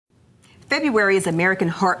February is American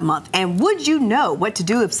Heart Month, and would you know what to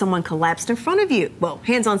do if someone collapsed in front of you? Well,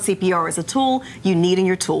 hands-on CPR is a tool you need in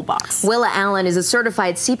your toolbox. Willa Allen is a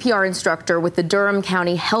certified CPR instructor with the Durham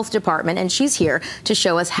County Health Department, and she's here to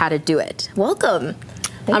show us how to do it. Welcome.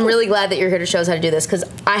 I'm really glad that you're here to show us how to do this, because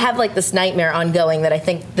I have like this nightmare ongoing that I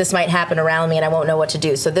think this might happen around me and I won't know what to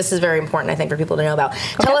do. So this is very important, I think, for people to know about.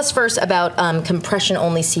 Okay. Tell us first about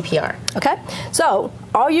compression-only CPR. Okay, so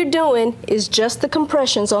all you're doing is just the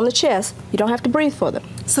compressions on the chest. You don't have to breathe for them.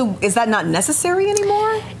 So is that not necessary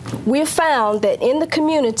anymore? We have found that in the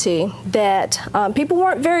community that people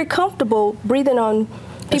weren't very comfortable breathing on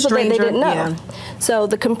people that they didn't know. Yeah. So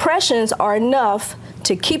the compressions are enough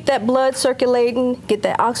to keep that blood circulating, get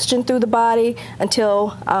that oxygen through the body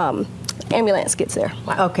until ambulance gets there.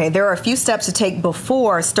 Wow. Okay, there are a few steps to take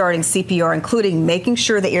before starting CPR, including making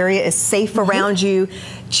sure the area is safe around you,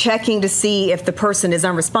 checking to see if the person is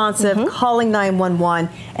unresponsive, calling 911,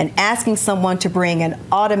 and asking someone to bring an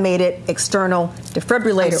automated external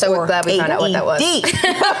defibrillator. I'm so glad we found out what that was.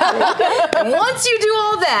 Once you do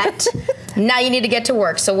all that, now you need to get to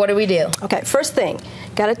work. So what do we do? Okay, first thing,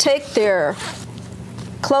 got to take their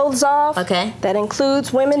clothes off. Okay. That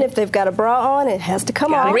includes women. If they've got a bra on, it has to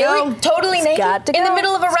come off. Really? Totally naked? Got to go. In the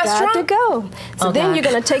middle of a restaurant? Got to go. So then you're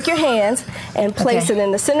going to take your hands and place it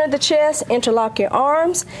in the center of the chest, interlock your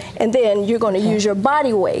arms, and then you're going to use your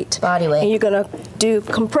body weight. Body weight. And you're going to do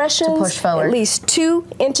compressions to push forward. At least 2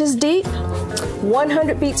 inches deep,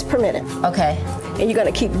 100 beats per minute. Okay. And you're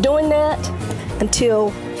going to keep doing that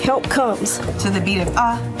until help comes. To the beat of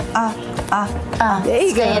There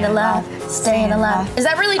you staying go. alive, staying alive. Is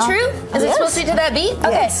that really true? Is it supposed to be to that beat?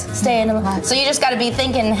 Okay, yes. Staying alive. So you just got to be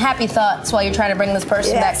thinking happy thoughts while you're trying to bring this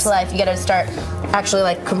person back to life. You got to start actually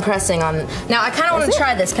like compressing on. Now I kind of want to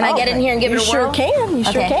try this. Can I get in here and give it a whirl? You sure can. You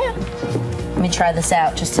sure can. Let me try this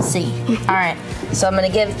out just to see. All right. So I'm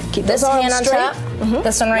going to keep this hand on top.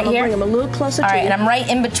 This one right here. Bring them a little closer. All right, and I'm right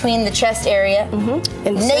in between the chest area.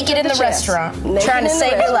 Naked in the restaurant, trying to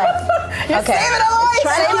save your life. Okay. Saving a life.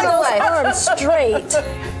 Try to keep those arms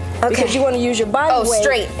straight. Because you want to use your body weight. Oh,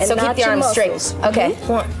 straight. And so keep the arms straight. Okay.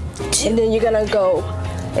 1, 2. And then you're going to go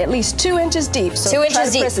at least 2 inches deep. So 2 inches try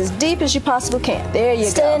to deep. press as deep as you possibly can. There you go.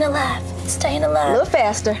 Staying alive. Staying alive. A little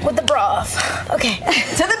faster. With the bra off. Okay. To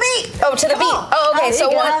the beat. Oh, to the beat. Oh, okay. So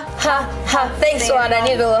 1, ha, ha. Thanks a lot. I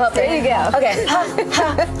need a little help there. There you go. Okay. Ha,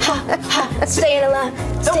 ha, ha, ha. Staying alive.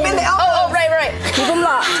 Don't bend the elbows. Oh, right. Keep them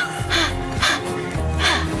locked.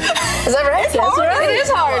 Is that right? That's right. It is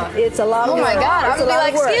hard. It's a lot of work. Oh my God. I'm going to be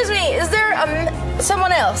like, excuse me, is there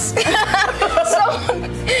someone else? We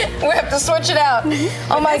have to switch it out.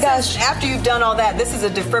 Oh my gosh. After you've done all that, this is a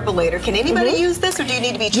defibrillator. Can anybody use this, or do you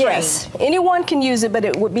need to be trained? Yes, anyone can use it, but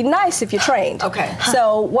it would be nice if you're trained. Okay.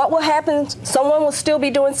 So what will happen, someone will still be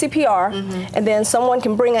doing CPR, and then someone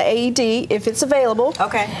can bring an AED if it's available.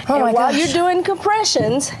 Okay. And while you're doing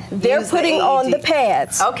compressions, they're putting on the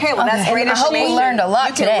pads. Okay, well that's great I hope information. we learned a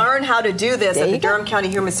lot today. You can learn how to do this There at the you go. Durham County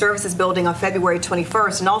Human Services Building on February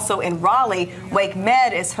 21st, and also in Raleigh, Wake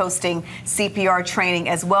Med is hosting CPR training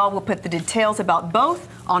as well. We'll put the details about both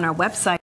on our website.